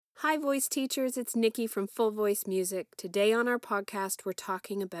Hi, voice teachers. It's Nikki from Full Voice Music. Today on our podcast, we're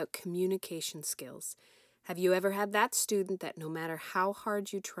talking about communication skills. Have you ever had that student that no matter how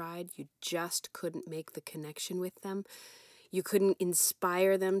hard you tried, you just couldn't make the connection with them? You couldn't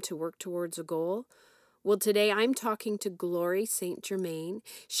inspire them to work towards a goal? Well, today I'm talking to Glory St. Germain.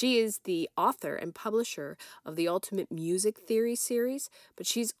 She is the author and publisher of the Ultimate Music Theory series, but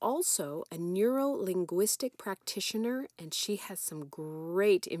she's also a Neuro Linguistic Practitioner, and she has some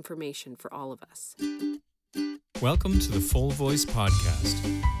great information for all of us. Welcome to the Full Voice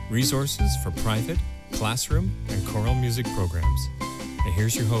Podcast, resources for private, classroom, and choral music programs. And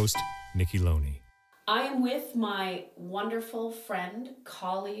here's your host, Nikki Loney. I am with my wonderful friend,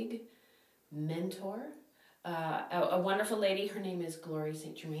 colleague, mentor, a wonderful lady. Her name is Glory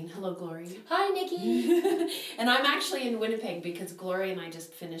St. Germain. Hello, Glory. Hi, Nikki. And I'm actually in Winnipeg because Glory and I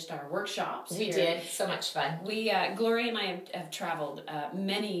just finished our workshops. We did. So much fun. We, Glory and I have traveled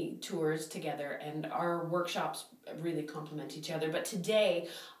many tours together, and our workshops really complement each other. But today,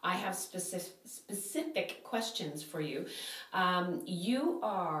 I have specific questions for you. You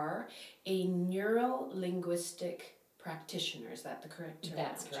are a neuro-linguistic practitioner. Is that the correct term?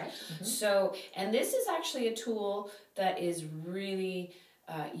 That's correct. Mm-hmm. So, and this is actually a tool that is really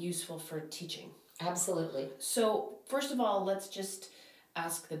useful for teaching. Absolutely. So, first of all, let's just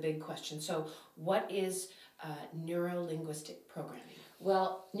ask the big question. So, what is neuro-linguistic programming?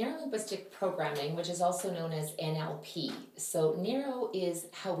 Well, neuro-linguistic programming, which is also known as NLP. So, neuro is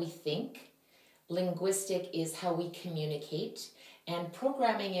how we think, linguistic is how we communicate, and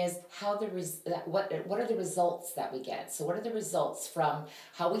programming is how what are the results that we get. So what are the results from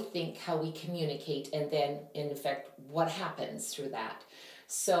how we think, how we communicate, and then in effect what happens through that.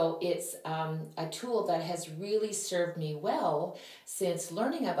 So it's a tool that has really served me well since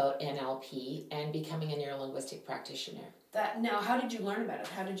learning about NLP and becoming a neuro-linguistic practitioner. Now, how did you learn about it?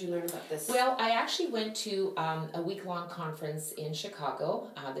 How did you learn about this? Well, I actually went to a week-long conference in Chicago.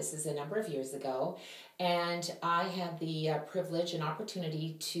 This is a number of years ago. And I had the privilege and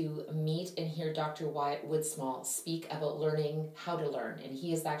opportunity to meet and hear Dr. Wyatt Woodsmall speak about learning how to learn. And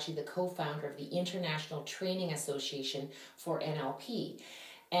he is actually the co-founder of the International Training Association for NLP.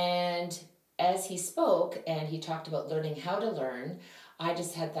 And as he spoke and he talked about learning how to learn, I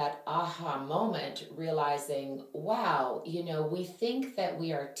just had that aha moment realizing, wow, we think that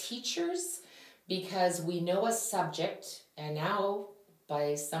we are teachers because we know a subject, and now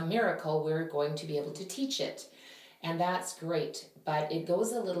by some miracle, we're going to be able to teach it. And that's great, but it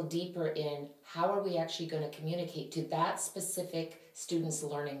goes a little deeper in how are we actually going to communicate to that specific student's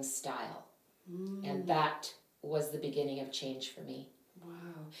learning style. And that was the beginning of change for me.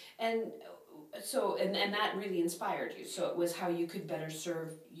 Wow. And so, and that really inspired you. So it was how you could better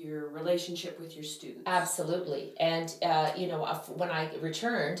serve your relationship with your students. Absolutely. And, when I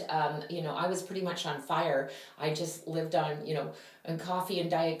returned, I was pretty much on fire. I just lived on, on coffee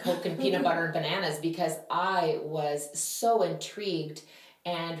and Diet Coke and peanut butter and bananas because I was so intrigued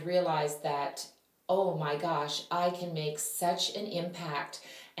and realized that, oh my gosh, I can make such an impact.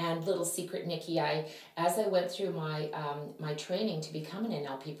 And little secret, Nikki, as I went through my training to become an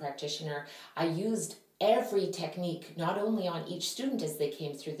NLP practitioner, I used every technique, not only on each student as they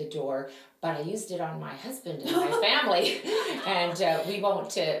came through the door, but I used it on my husband and my family. And we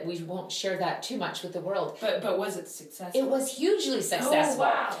won't share that too much with the world. But was it successful? It was hugely successful. Oh,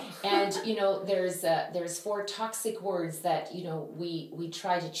 wow. And there's 4 toxic words that we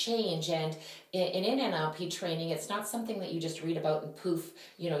try to change. And in NLP training, it's not something that you just read about and poof,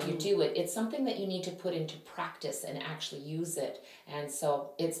 you do it. It's something that you need to put into practice and actually use it. And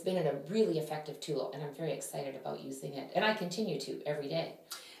so it's been a really effective tool, and I'm very excited about using it. And I continue to every day.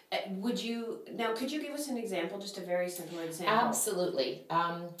 Could you give us an example, just a very simple example? Absolutely.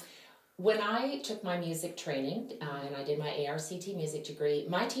 When I took my music training and I did my ARCT music degree,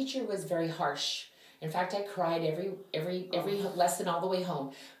 my teacher was very harsh. In fact, I cried every lesson all the way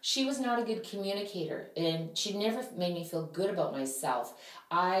home. She was not a good communicator, and she never made me feel good about myself.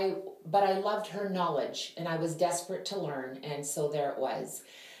 But I loved her knowledge, and I was desperate to learn, and so there it was.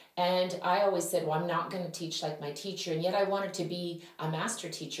 And I always said, well, I'm not going to teach like my teacher, and yet I wanted to be a master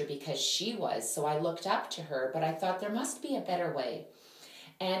teacher because she was, so I looked up to her, but I thought there must be a better way.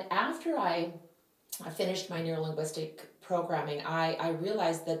 And after I finished my neuro-linguistic programming, I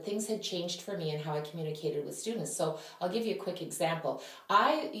realized that things had changed for me in how I communicated with students. So I'll give you a quick example.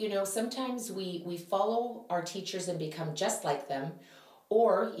 Sometimes we follow our teachers and become just like them,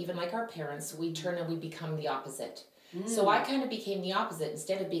 or even like our parents, we turn and we become the opposite. So I kind of became the opposite.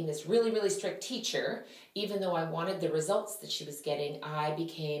 Instead of being this really, really strict teacher, even though I wanted the results that she was getting, I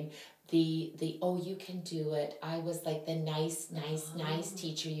became oh, you can do it. I was like the nice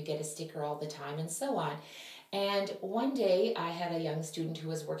teacher. You get a sticker all the time and so on. And one day I had a young student who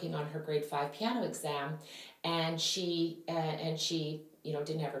was working on her grade 5 piano exam, and she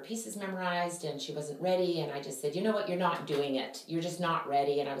didn't have her pieces memorized and she wasn't ready. And I just said, you know what, you're not doing it. You're just not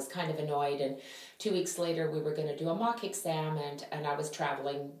ready. And I was kind of annoyed. And 2 weeks later, we were going to do a mock exam, and I was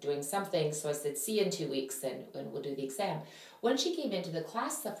traveling doing something. So I said, see you in 2 weeks and we'll do the exam. When she came into the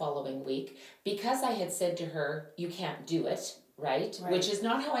class the following week, because I had said to her, you can't do it, right? Which is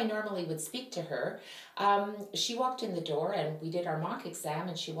not how I normally would speak to her. She walked in the door and we did our mock exam,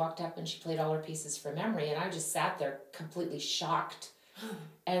 and she walked up and she played all her pieces from memory, and I just sat there completely shocked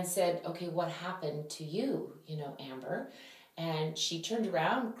and said, okay, what happened to you, Amber? And she turned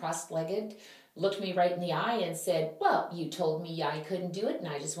around, cross-legged, looked me right in the eye and said, well, you told me I couldn't do it, and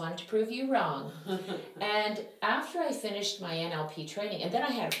I just wanted to prove you wrong. And after I finished my NLP training, and then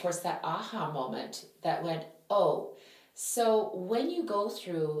I had, of course, that aha moment that went, oh, so when you go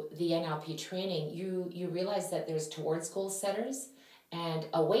through the NLP training, you realize that there's towards goal setters and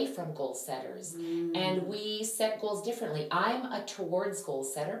away from goal setters. And we set goals differently. I'm a towards goal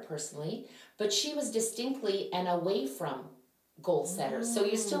setter personally, but she was distinctly an away from goal setter. So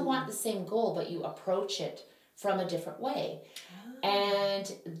you still want the same goal, but you approach it from a different way. And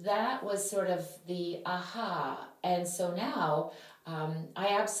that was sort of the aha. And so now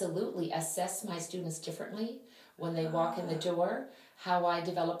I absolutely assess my students differently when they walk in the door, how I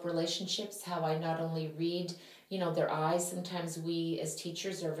develop relationships, how I not only read, their eyes. Sometimes we as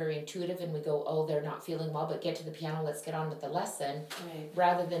teachers are very intuitive and we go, oh, they're not feeling well, but get to the piano, let's get on with the lesson.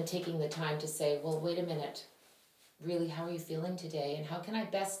 Rather than taking the time to say, well, wait a minute, really, how are you feeling today? And how can I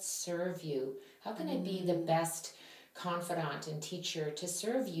best serve you? How can I be the best confidant and teacher to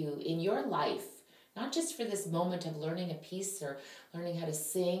serve you in your life? Not just for this moment of learning a piece or learning how to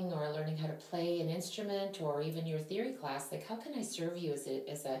sing or learning how to play an instrument or even your theory class. Like, how can I serve you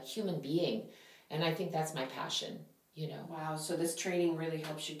as a human being? And I think that's my passion, Wow, so this training really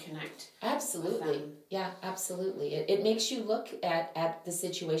helps you connect. Absolutely. Yeah, absolutely. It makes you look at the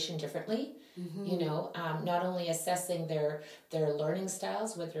situation differently. Not only assessing their learning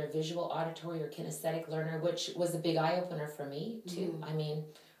styles, whether they're a visual, auditory, or kinesthetic learner, which was a big eye-opener for me, too. I mean,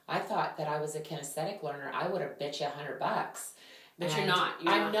 I thought that I was a kinesthetic learner. I would have bet you $100. But you're not.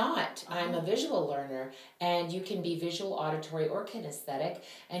 I'm not. I'm a visual learner, and you can be visual, auditory, or kinesthetic.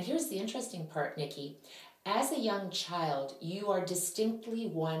 And here's the interesting part, Nikki. As a young child, you are distinctly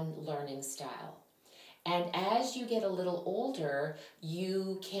one learning style. And as you get a little older,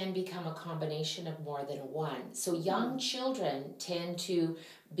 you can become a combination of more than one. So young children tend to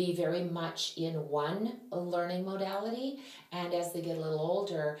be very much in one learning modality. And as they get a little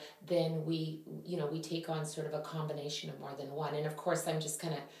older, then we take on sort of a combination of more than one. And of course, I'm just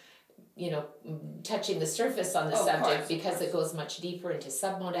kind of, touching the surface on the subject because it goes much deeper into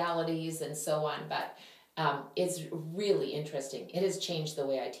submodalities and so on. But it's really interesting. It has changed the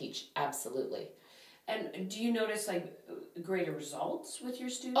way I teach, absolutely. And do you notice greater results with your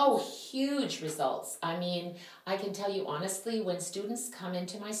students? Oh, huge results. I mean, I can tell you honestly, when students come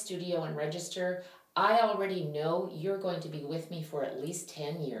into my studio and register, I already know you're going to be with me for at least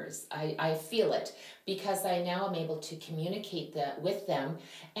 10 years. I feel it because I now am able to communicate that with them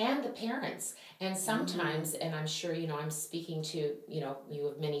and the parents. And sometimes, and I'm sure, I'm speaking to, you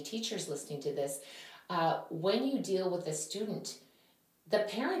have many teachers listening to this, when you deal with a student, the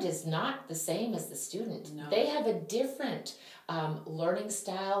parent is not the same as the student. No. They have a different learning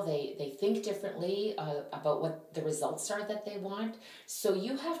style. They think differently about what the results are that they want. So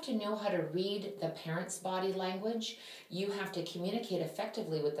you have to know how to read the parent's body language. You have to communicate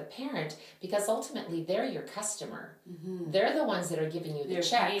effectively with the parent because ultimately they're your customer. They're the ones that are giving you the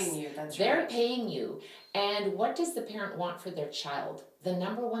checks. They're paying you, that's They're right. paying you. And what does the parent want for their child? The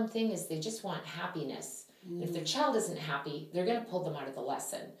number one thing is they just want happiness. If their child isn't happy, they're going to pull them out of the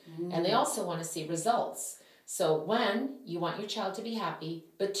lesson. And they also want to see results. So one, you want your child to be happy,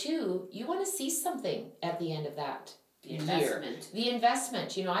 but two, you want to see something at the end of that The investment. The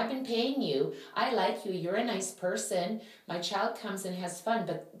investment. I've been paying you. I like you. You're a nice person. My child comes and has fun,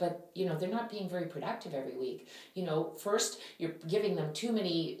 but they're not being very productive every week. First you're giving them too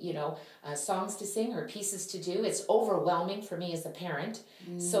many, songs to sing or pieces to do. It's overwhelming for me as a parent.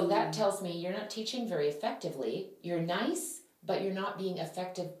 So that tells me you're not teaching very effectively. You're nice, but you're not being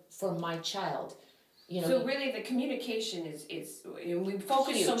effective for my child. So really the communication is we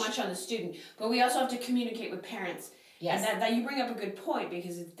focus huge. So much on the student, but we also have to communicate with parents. Yes. And that you bring up a good point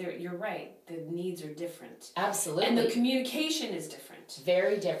because you're right. The needs are different. Absolutely. And the communication is different.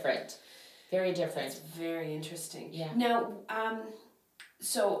 Very different. Very different. That's very interesting. Yeah. Now,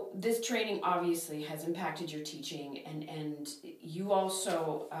 So this training obviously has impacted your teaching, and you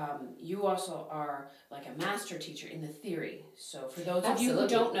also are like a master teacher in the theory. So for those of you who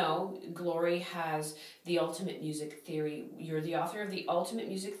don't know, Glory has the Ultimate Music Theory. You're the author of the Ultimate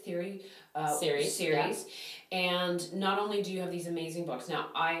Music Theory series. Yeah. And not only do you have these amazing books. Now,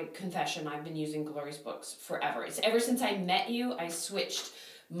 confession, I've been using Glory's books forever. It's ever since I met you, I switched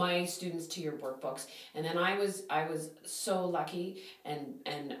my students to your workbooks, and then I was so lucky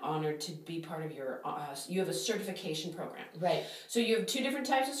and honored to be part of your you have a certification program, right? So you have two different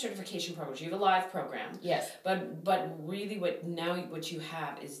types of certification programs. You have a live program, yes, but really what you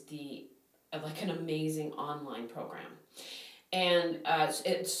have is like an amazing online program. And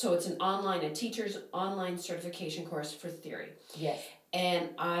it's an a teacher's online certification course for theory. Yes. And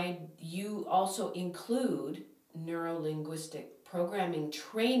you also include Neuro Linguistic Programming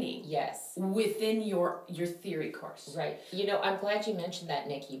training. Yes. Within your theory course. Right. I'm glad you mentioned that,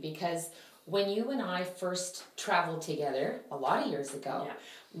 Nikki, because when you and I first traveled together a lot of years ago,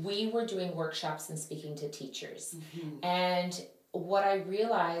 we were doing workshops and speaking to teachers. Mm-hmm. And what I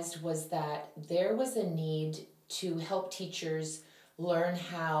realized was that there was a need to help teachers learn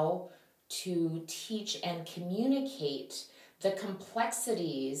how to teach and communicate the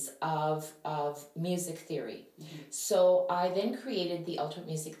complexities of music theory. Mm-hmm. So I then created the Ultimate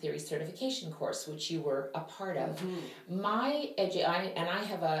Music Theory certification course, which you were a part of. Mm-hmm. I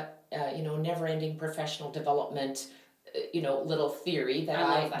have a never-ending professional development little theory that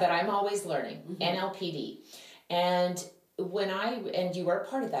I'm always learning. Mm-hmm. NLPD. And you were a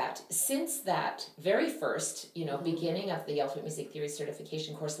part of that. Since that very first, mm-hmm. beginning of the Ultimate Music Theory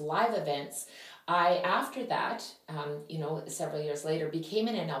certification course live events, after that, several years later, became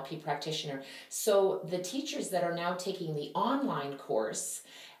an NLP practitioner. So the teachers that are now taking the online course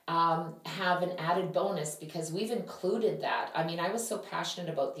have an added bonus because we've included that. I mean, I was so passionate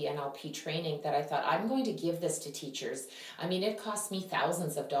about the NLP training that I thought, I'm going to give this to teachers. I mean, it costs me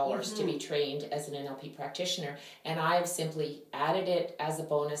thousands of dollars mm-hmm. to be trained as an NLP practitioner, and I've simply added it as a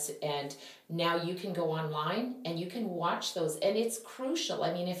bonus, and now you can go online and you can watch those, and it's crucial.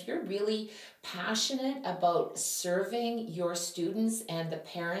 I mean, if you're really passionate about serving your students and the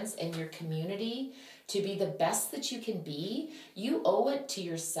parents and your community to be the best that you can be, you owe it to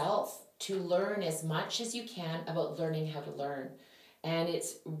yourself to learn as much as you can about learning how to learn. And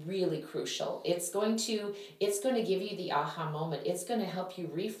it's really crucial. It's going to give you the aha moment. It's going to help you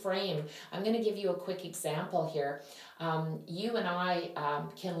reframe. I'm going to give you a quick example here. You and I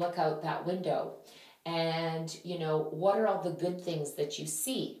can look out that window and, what are all the good things that you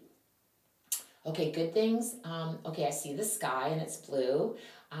see? Okay, good things. I see the sky and it's blue.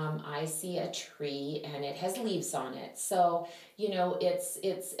 I see a tree and it has leaves on it. So,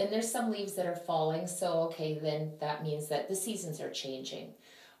 it's and there's some leaves that are falling. So, okay, then that means that the seasons are changing.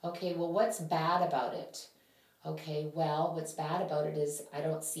 Okay, well, what's bad about it? Okay, well, what's bad about it is I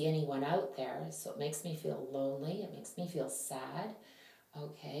don't see anyone out there. So it makes me feel lonely. It makes me feel sad.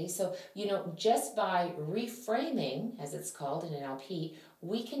 Okay, so, just by reframing, as it's called in NLP,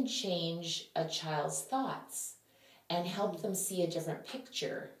 we can change a child's thoughts and help them see a different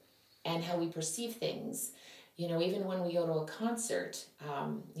picture and how we perceive things. Even when we go to a concert,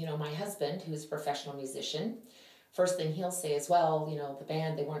 my husband, who's a professional musician, first thing he'll say is, well, the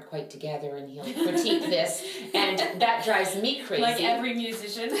band, they weren't quite together, and he'll critique this, and that drives me crazy. Like every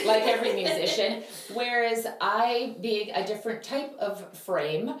musician. Whereas I, being a different type of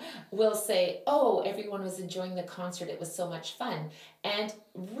frame, will say, oh, everyone was enjoying the concert, it was so much fun. And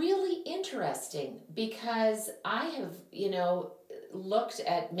really interesting, because I have, looked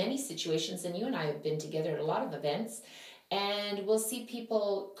at many situations, and you and I have been together at a lot of events, and we'll see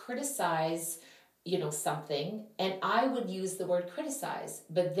people criticize something, and I would use the word criticize,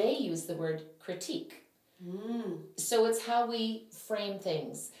 but they use the word critique. So it's how we frame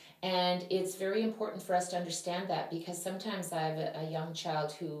things, and it's very important for us to understand that, because sometimes I have a young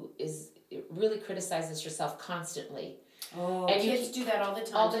child who really criticizes herself constantly. Oh, and kids do that all the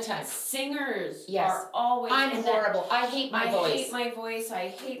time. All the time. Singers yes. are always. I'm horrible. I hate my voice. I hate my voice. I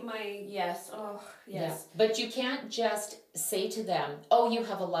hate my yes. Oh, yes. Yeah. But you can't just say to them, "Oh, you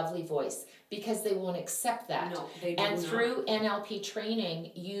have a lovely voice," because they won't accept that. No, they do and not. Through NLP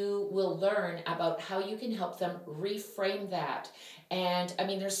training, you will learn about how you can help them reframe that. And I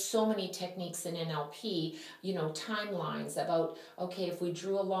mean, there's so many techniques in NLP, timelines about, okay, if we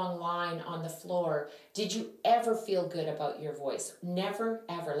drew a long line on the floor, did you ever feel good about your voice? Never,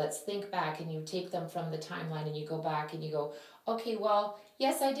 ever. Let's think back, and you take them from the timeline and you go back and you go, okay, well,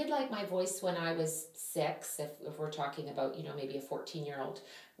 Yes, I did like my voice when I was 6, if we're talking about, maybe a 14-year-old.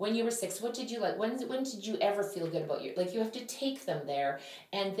 When you were 6, what did you like? When did you ever feel good about your, like, you have to take them there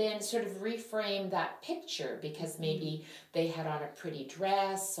and then sort of reframe that picture, because maybe they had on a pretty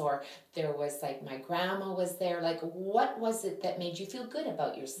dress, or there was, like, my grandma was there. Like, what was it that made you feel good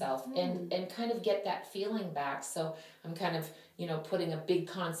about yourself? And kind of get that feeling back. So I'm kind of, putting a big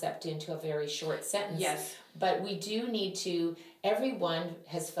concept into a very short sentence. Yes. But we do need to, everyone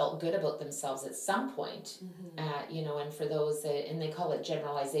has felt good about themselves at some point, and for those, and they call it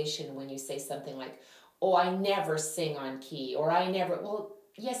generalization when you say something like, oh, I never sing on key, or I never, well,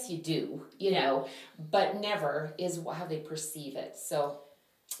 yes, you do, you know, but never is how they perceive it. So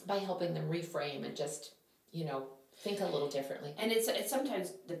by helping them reframe and just, think a little differently. And it's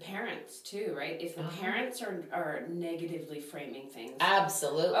sometimes the parents too, right? If the parents are negatively framing things.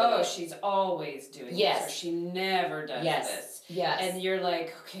 Absolutely. Oh, she's always doing yes. this, or she never does this. Yes. And you're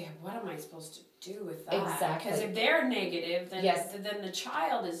like, okay, what am I supposed to do with that? Exactly. Because if they're negative, then then the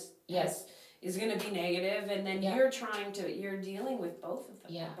child is going to be negative, and then you're dealing with both of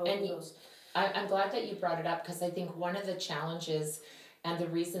them. Yeah. Both of those. I'm glad that you brought it up, because I think one of the challenges and the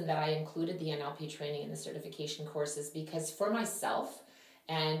reason that I included the NLP training in the certification course is because for myself,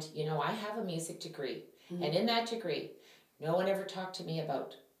 and I have a music degree, and in that degree, no one ever talked to me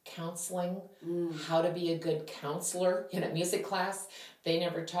about counseling, how to be a good counselor in a music class. They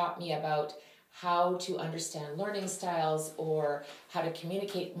never taught me about how to understand learning styles, or how to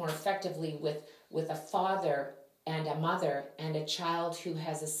communicate more effectively with a father and a mother and a child who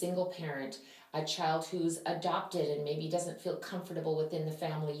has a single parent, a child who's adopted and maybe doesn't feel comfortable within the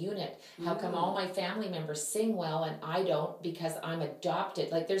family unit. How come all my family members sing well and I don't because I'm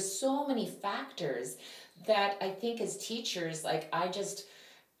adopted? Like, there's so many factors that I think as teachers, like, I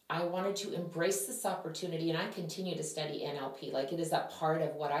wanted to embrace this opportunity, and I continue to study NLP. Like, it is a part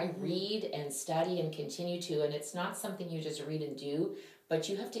of what I read and study and continue to, and it's not something you just read and do, but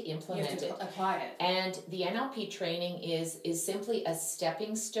you have to implement it. You have to apply it. And the NLP training is simply a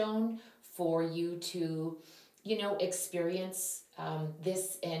stepping stone for you to, experience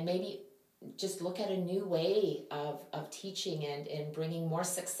this, and maybe just look at a new way of teaching and bringing more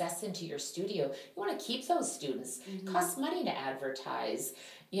success into your studio. You want to keep those students. It costs money to advertise,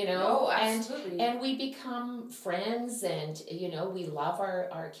 Oh, absolutely. and we become friends, and, we love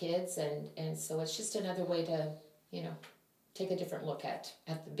our kids, and so it's just another way to, take a different look at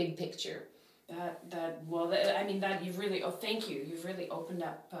the big picture. You've really, thank you. You've really opened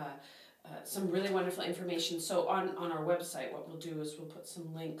up some really wonderful information. So on our website, what we'll do is we'll put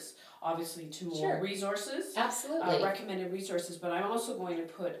some links, obviously, to more resources. Absolutely. Recommended resources, but I'm also going to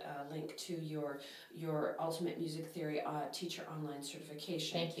put a link to your Ultimate Music Theory Teacher Online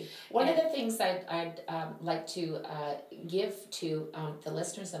Certification. Thank you. One of the things I'd like to give to the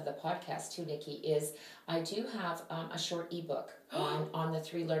listeners of the podcast too, Nikki, is I do have a short ebook on the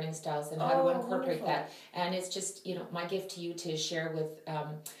 3 learning styles and how to incorporate that. And it's just, my gift to you to share with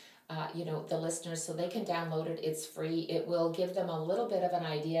the listeners, so they can download it. It's free. It will give them a little bit of an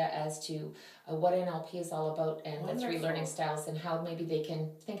idea as to what NLP is all about, and the 3 learning styles, and how maybe they can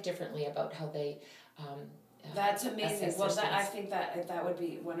think differently about how they that's amazing. Well, I think that would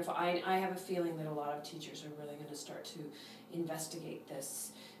be wonderful. I have a feeling that a lot of teachers are really going to start to investigate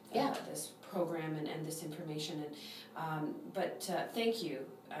this this program and this information. And but thank you.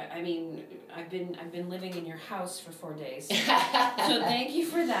 I mean, I've been living in your house for 4 days, so thank you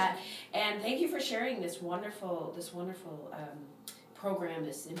for that, and thank you for sharing this wonderful program,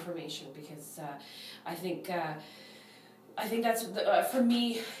 this information, because I think that's for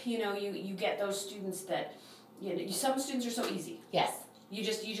me. You get those students that some students are so easy. Yes. You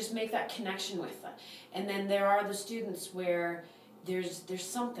just make that connection with them, and then there are the students where there's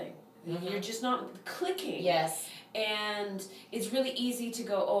something. You're just not clicking. Yes. And it's really easy to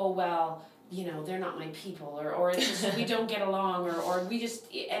go, oh, well, they're not my people, or it's just we don't get along, or we just,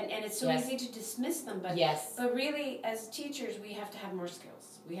 and it's so easy to dismiss them. But but really, as teachers, we have to have more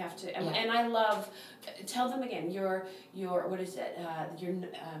skills. We have to, and I love, tell them again, your what is it,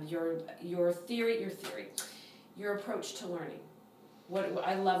 your theory, your approach to learning.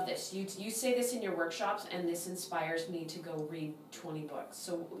 I love this. You say this in your workshops, and this inspires me to go read 20 books.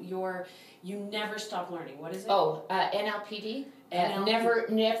 So you never stop learning. What is it? NLPD.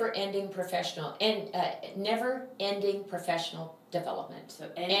 Never ending professional development. So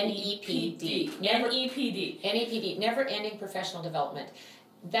NEPD. NEPD. Never ending professional development.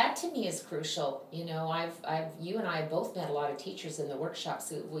 That to me is crucial. You and I have both met a lot of teachers in the workshops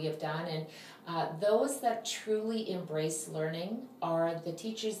that we have done, and those that truly embrace learning are the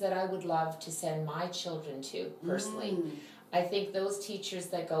teachers that I would love to send my children to personally. I think those teachers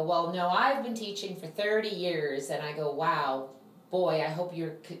that go, well, no, I've been teaching for 30 years, and I go, wow, boy, I hope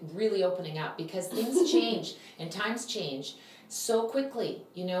you're really opening up, because things change and times change so quickly.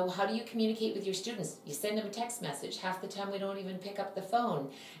 You know, how do you communicate with your students? You send them a text message. Half the time we don't even pick up the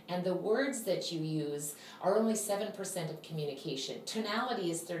phone. And the words that you use are only 7% of communication.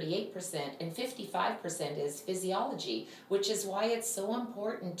 Tonality is 38%, and 55% is physiology, which is why it's so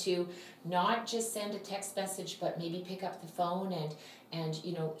important to not just send a text message, but maybe pick up the phone and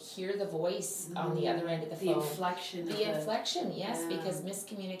you know, hear the voice on the other end of the phone. The inflection, yes, because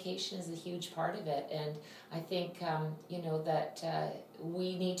miscommunication is a huge part of it. And I think, you know, that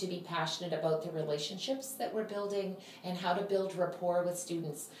we need to be passionate about the relationships that we're building and how to build rapport with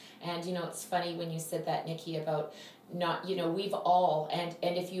students. And, you know, it's funny when you said that, Nikki, about not, you know, we've all, and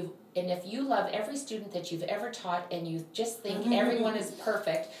if you love every student that you've ever taught and you just think everyone is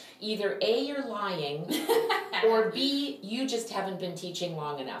perfect, either A, you're lying, or B, you just haven't been teaching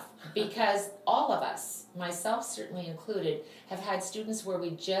long enough. Because all of us, myself certainly included, have had students where we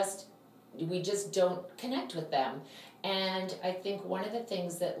just don't connect with them. And I think one of the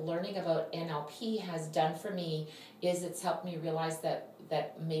things that learning about NLP has done for me is it's helped me realize that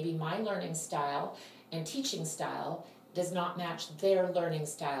maybe my learning style and teaching style does not match their learning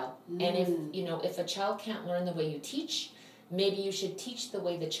style. And if a child can't learn the way you teach, maybe you should teach the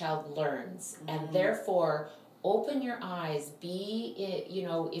way the child learns. And therefore, open your eyes.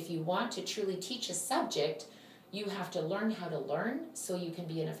 If you want to truly teach a subject, you have to learn how to learn so you can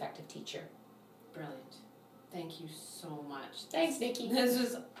be an effective teacher. Brilliant. Thank you so much. Thanks, Nikki. This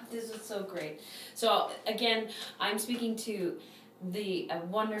was so great. So again, I'm speaking to the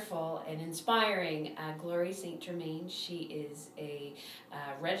wonderful and inspiring Glory St. Germain. She is a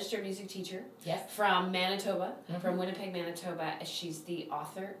registered music teacher from Manitoba, from Winnipeg, Manitoba. She's the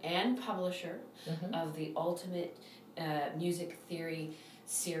author and publisher of the Ultimate Music Theory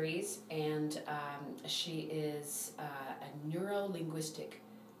series, and she is a Neuro Linguistic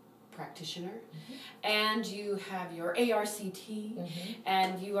Practitioner, and you have your ARCT,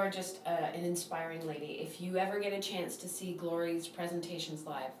 and you are just an inspiring lady. If you ever get a chance to see Glory's presentations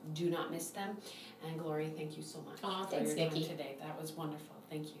live, do not miss them. And Glory, thank you so much for thanks, your time Nikki. today. That was wonderful.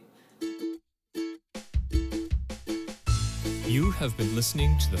 Thank you. You have been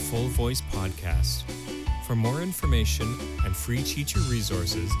listening to the Full Voice Podcast. For more information and free teacher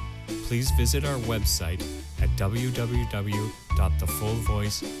resources, please visit our website at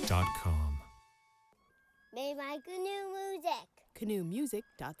www.thefullvoice.com. Made my canoe music.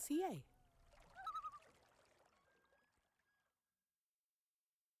 Canoemusic.ca